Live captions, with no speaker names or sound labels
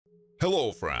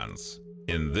Hello friends!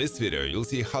 In this video you'll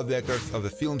see how the actors of the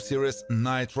film series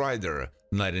Knight Rider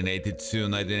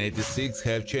 1982-1986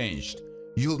 have changed.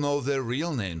 You'll know their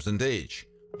real names and age.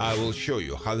 I will show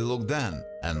you how they look then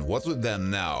and what's with them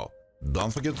now.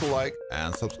 Don't forget to like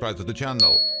and subscribe to the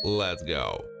channel. Let's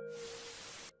go!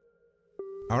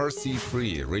 R.C.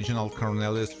 Free, Reginald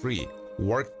Cornelius Free,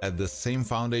 worked at the same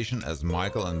foundation as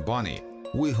Michael and Bonnie,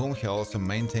 with whom he also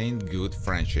maintained good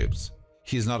friendships.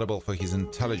 He is notable for his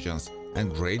intelligence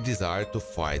and great desire to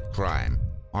fight crime.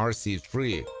 R.C.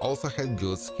 Free also had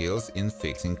good skills in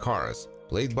fixing cars,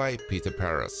 played by Peter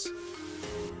Paris.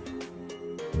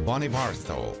 Bonnie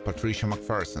Barstow, Patricia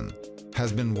McPherson,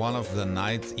 has been one of the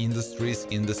Knight Industries'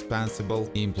 indispensable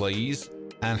employees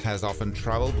and has often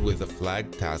traveled with the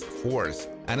Flag Task Force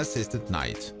and assisted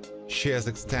Knight. She has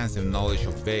extensive knowledge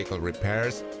of vehicle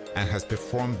repairs and has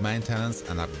performed maintenance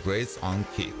and upgrades on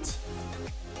kit.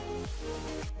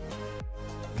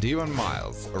 Devon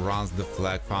Miles runs the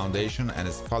Flag Foundation and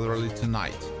is fatherly to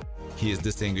Knight. He is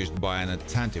distinguished by an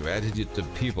attentive attitude to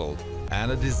people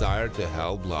and a desire to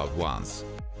help loved ones.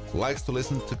 Likes to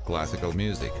listen to classical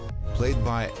music, played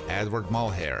by Edward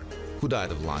Mulhare, who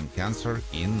died of lung cancer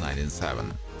in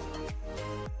 1907.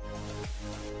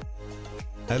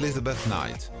 Elizabeth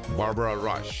Knight, Barbara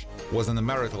Rush, was in a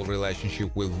marital relationship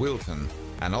with Wilton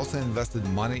and also invested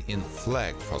money in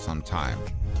Flag for some time.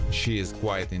 She is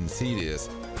quite insidious,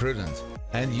 prudent,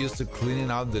 and used to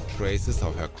cleaning out the traces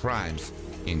of her crimes,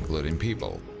 including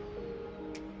people.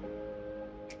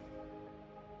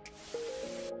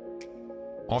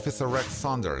 Officer Rex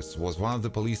Saunders was one of the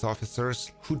police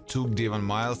officers who took Devon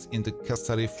Miles into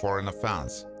custody for an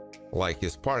offense. Like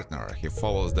his partner, he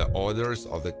follows the orders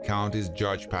of the county's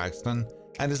Judge Paxton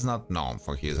and is not known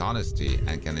for his honesty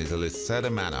and can easily set a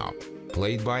man up,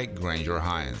 played by Granger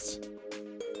Hines.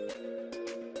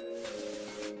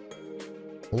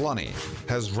 Lonnie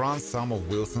has run some of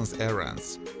Wilson's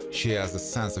errands. She has a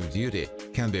sense of duty,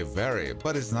 can be wary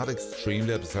but is not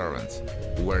extremely observant,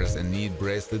 wears a neat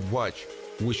bracelet watch,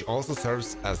 which also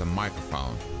serves as a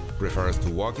microphone, prefers to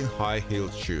walk in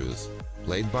high-heeled shoes,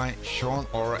 played by Sean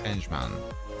Ora Engman.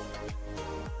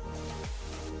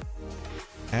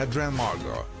 Adrienne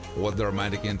Margot was the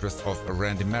romantic interest of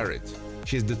Randy Merritt.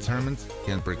 She is determined,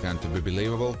 can pretend to be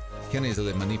believable, can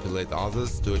easily manipulate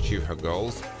others to achieve her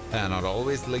goals, and not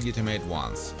always legitimate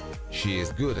ones. She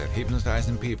is good at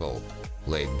hypnotizing people,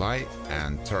 played by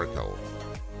Anne Turkel.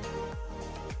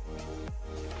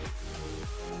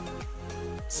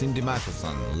 Cindy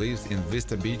Matheson lives in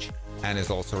Vista Beach and is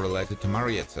also related to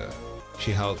Marietta.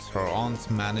 She helps her aunt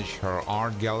manage her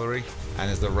art gallery and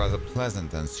is a rather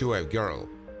pleasant and suave girl.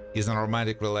 Is in a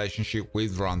romantic relationship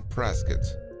with Ron Prescott.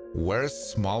 Wears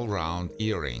small round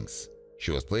earrings.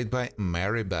 She was played by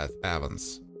Mary Beth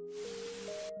Evans.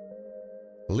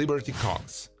 Liberty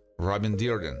Cox, Robin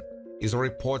Dearden, is a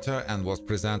reporter and was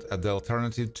present at the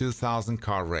Alternative 2000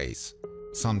 car race.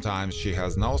 Sometimes she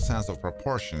has no sense of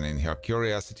proportion in her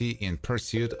curiosity in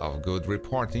pursuit of good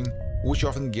reporting, which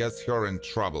often gets her in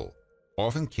trouble.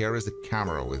 Often carries a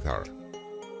camera with her.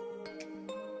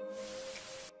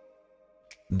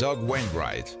 Doug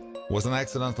Wainwright was an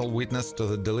accidental witness to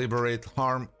the deliberate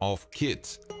harm of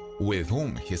Kit, with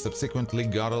whom he subsequently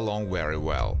got along very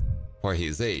well. For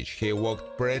his age, he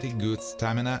evoked pretty good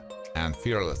stamina and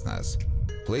fearlessness,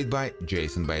 played by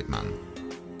Jason Bateman.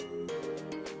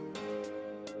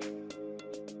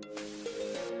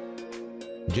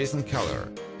 Jason Keller,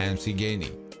 MC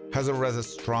Gainey, has a rather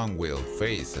strong-willed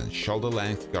face and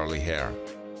shoulder-length curly hair.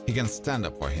 He can stand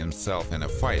up for himself in a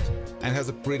fight and has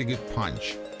a pretty good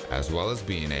punch, as well as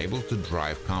being able to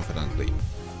drive confidently.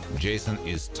 Jason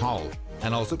is tall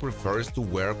and also prefers to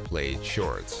wear plaid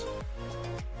shorts.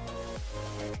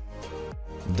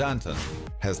 Danton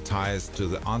has ties to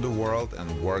the underworld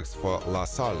and works for La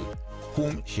Salle,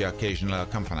 whom he occasionally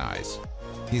accompanies.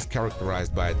 He is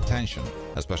characterized by attention,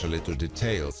 especially to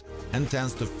details, and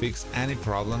tends to fix any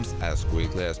problems as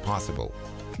quickly as possible.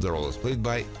 The role is played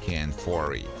by Ken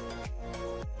Forey.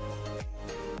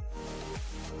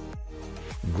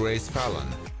 Grace Fallon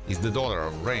is the daughter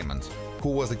of Raymond, who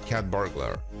was a cat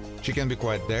burglar. She can be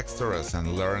quite dexterous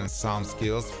and learn some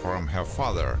skills from her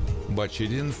father, but she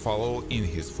didn't follow in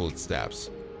his footsteps.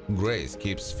 Grace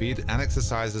keeps fit and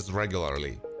exercises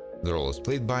regularly. The role is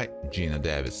played by Gina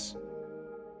Davis.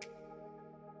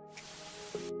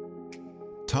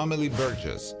 Tommy Lee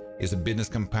Burgess is a business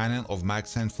companion of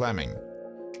Maxine Fleming.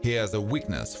 He has a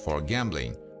weakness for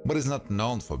gambling, but is not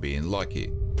known for being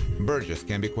lucky. Burgess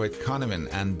can be quite cunning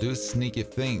and do sneaky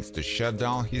things to shut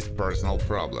down his personal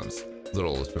problems. The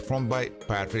role is performed by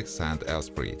Patrick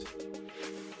Saint-Esprit.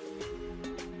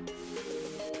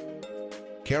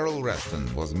 Carol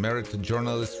Reston was married to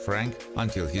journalist Frank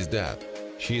until his death.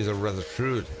 She is a rather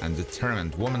shrewd and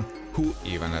determined woman who,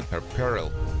 even at her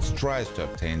peril, strives to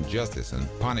obtain justice and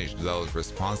punish those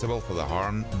responsible for the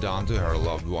harm done to her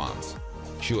loved ones.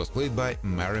 She was played by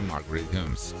Mary Margaret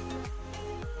Humes.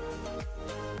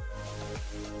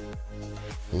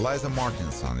 Liza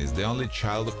Martinson is the only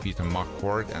child of Peter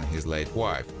McCord and his late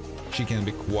wife. She can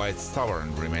be quite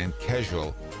stubborn, remain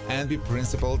casual, and be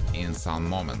principled in some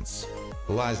moments.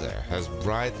 Liza has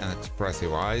bright and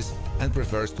expressive eyes and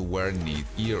prefers to wear neat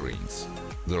earrings.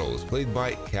 The role is played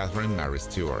by Catherine Mary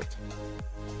Stewart.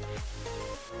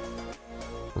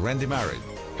 Randy Marriott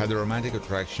had a romantic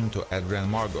attraction to Adrian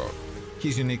Margot.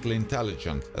 He's uniquely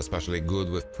intelligent, especially good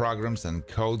with programs and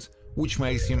codes, which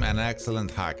makes him an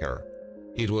excellent hacker.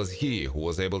 It was he who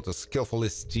was able to skillfully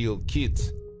steal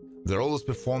kits. The role was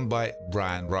performed by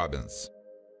Brian Robbins.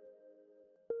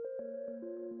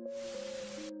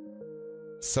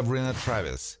 Sabrina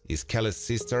Travis is Kelly's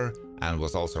sister and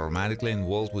was also romantically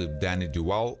involved with Danny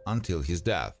Duval until his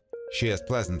death. She has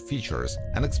pleasant features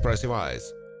and expressive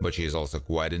eyes, but she is also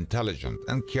quite intelligent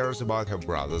and cares about her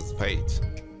brother's fate.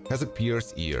 Has a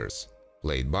pierced ears,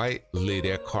 played by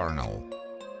Lydia Carnell.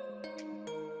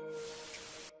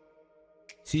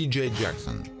 C.J.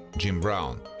 Jackson, Jim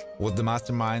Brown, was the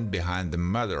mastermind behind the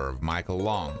murder of Michael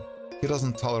Long. He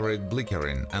doesn't tolerate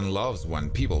bickering and loves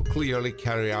when people clearly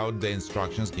carry out the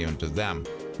instructions given to them,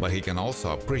 but he can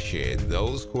also appreciate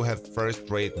those who have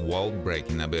first-rate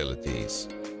wall-breaking abilities.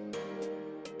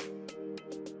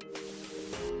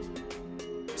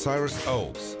 Cyrus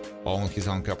Oakes owns his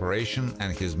own corporation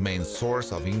and his main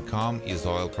source of income is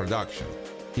oil production.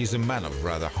 He is a man of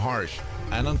rather harsh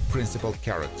and unprincipled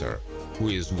character, who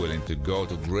is willing to go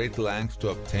to great lengths to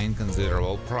obtain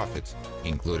considerable profit,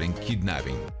 including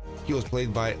kidnapping. He was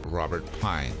played by Robert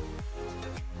Pine.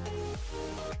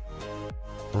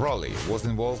 Raleigh was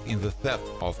involved in the theft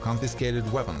of confiscated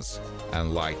weapons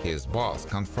and, like his boss,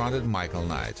 confronted Michael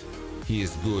Knight. He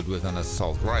is good with an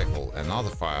assault rifle and other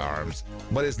firearms,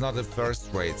 but is not a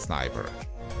first-rate sniper.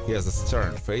 He has a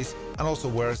stern face and also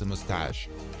wears a mustache,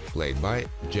 played by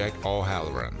Jack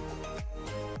O'Halloran.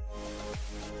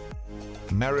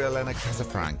 Mary Elena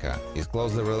Casafranca is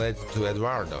closely related to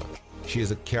Eduardo. She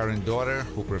is a caring daughter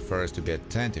who prefers to be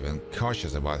attentive and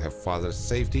cautious about her father's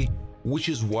safety, which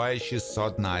is why she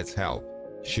sought Knight's help.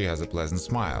 She has a pleasant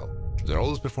smile. The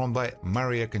role is performed by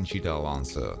Maria Conchita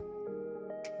Alonso.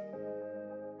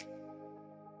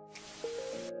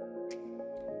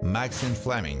 Maxine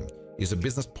Fleming is a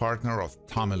business partner of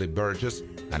Tommy Lee Burgess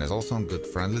and is also on good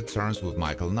friendly terms with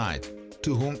Michael Knight,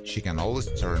 to whom she can always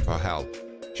turn for help.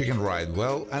 She can ride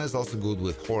well and is also good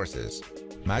with horses.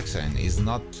 Maxine is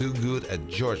not too good at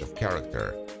judge of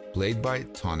character, played by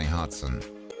Tony Hudson.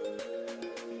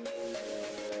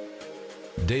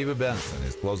 Davy Benson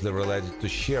is closely related to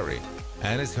Sherry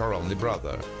and is her only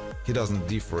brother. He doesn't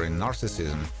differ in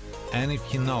narcissism, and if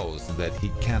he knows that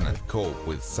he cannot cope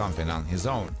with something on his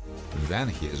own, then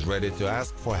he is ready to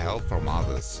ask for help from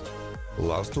others.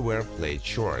 Loves to wear plaid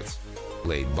shorts,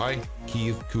 played by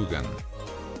Keith Coogan.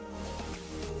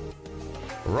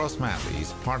 Ross Manley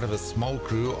is part of a small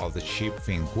crew of the ship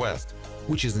Finn Quest,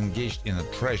 which is engaged in a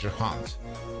treasure hunt.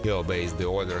 He obeys the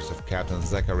orders of Captain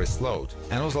Zachary Sloat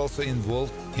and was also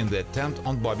involved in the attempt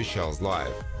on Bobby Shell's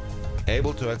life.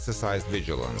 Able to exercise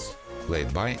vigilance,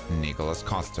 played by Nicholas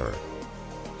Coster.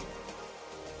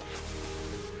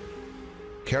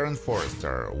 Karen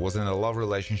Forrester was in a love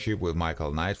relationship with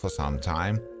Michael Knight for some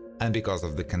time, and because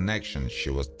of the connection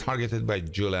she was targeted by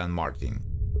Julian Martin.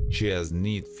 She has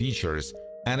neat features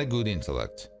and a good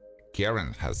intellect.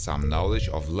 Karen has some knowledge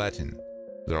of Latin.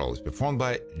 The role is performed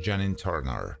by Janine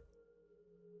Turner.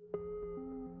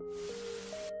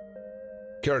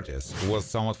 Curtis was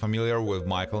somewhat familiar with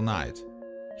Michael Knight.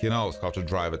 He knows how to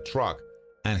drive a truck,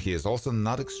 and he is also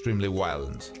not extremely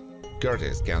violent.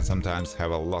 Curtis can sometimes have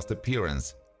a lost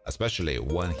appearance, especially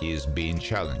when he is being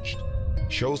challenged.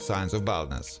 Shows signs of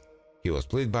baldness. He was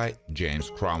played by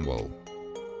James Cromwell.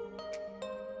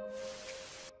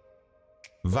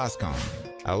 Vascon,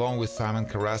 along with Simon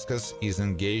Carrascas, is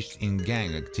engaged in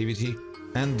gang activity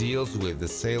and deals with the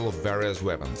sale of various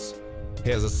weapons.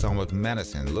 He has a somewhat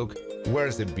menacing look,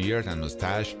 wears a beard and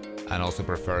mustache, and also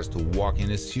prefers to walk in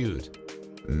a suit.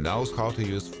 Knows how to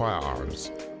use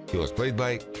firearms. He was played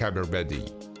by Kabir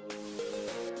Bedi.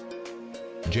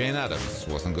 Jane Addams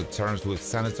was on good terms with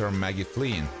Senator Maggie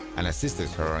Flynn and assisted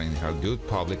her in her good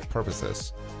public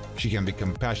purposes. She can be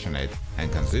compassionate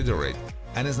and considerate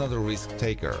and is not a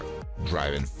risk-taker.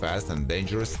 Driving fast and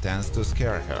dangerous tends to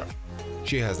scare her.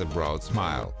 She has a broad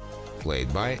smile,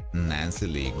 played by Nancy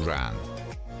Lee Grant.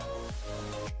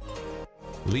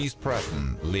 Liz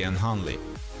Preston, Leanne Hunley,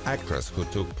 actress who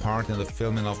took part in the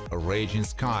filming of Raging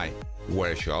Sky,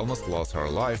 where she almost lost her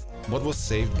life but was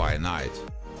saved by a knight.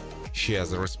 She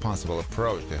has a responsible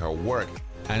approach to her work,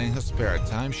 and in her spare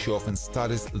time she often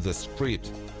studies the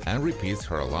script and repeats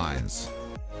her lines.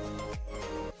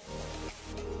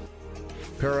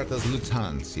 Peralta's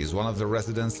lieutenant is one of the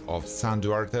residents of San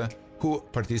Duarte who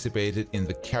participated in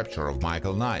the capture of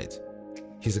Michael Knight.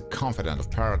 He's a confidant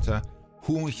of Peralta,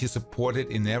 whom he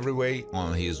supported in every way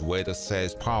on his way to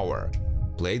seize power,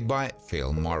 played by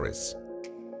Phil Morris.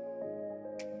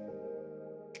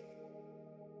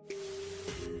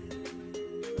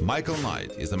 Michael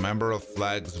Knight is a member of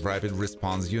Flag's Rapid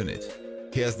Response Unit.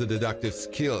 He has the deductive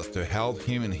skills to help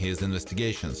him in his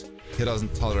investigations. He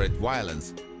doesn't tolerate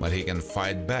violence, but he can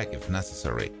fight back if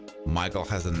necessary. Michael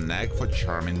has a knack for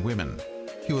charming women.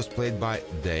 He was played by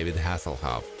David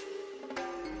Hasselhoff.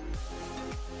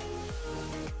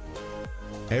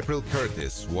 April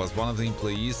Curtis was one of the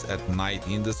employees at Knight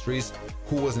Industries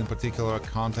who was in particular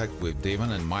contact with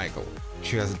Devon and Michael.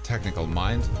 She has a technical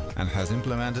mind and has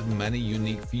implemented many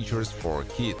unique features for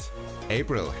KITT.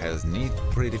 April has neat,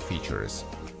 pretty features.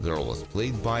 The role was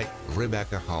played by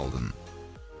Rebecca Holden.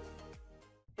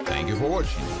 Thank you for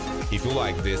watching. If you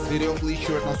like this video, please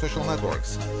share it on social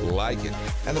networks, like it,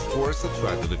 and of course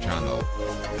subscribe to the channel.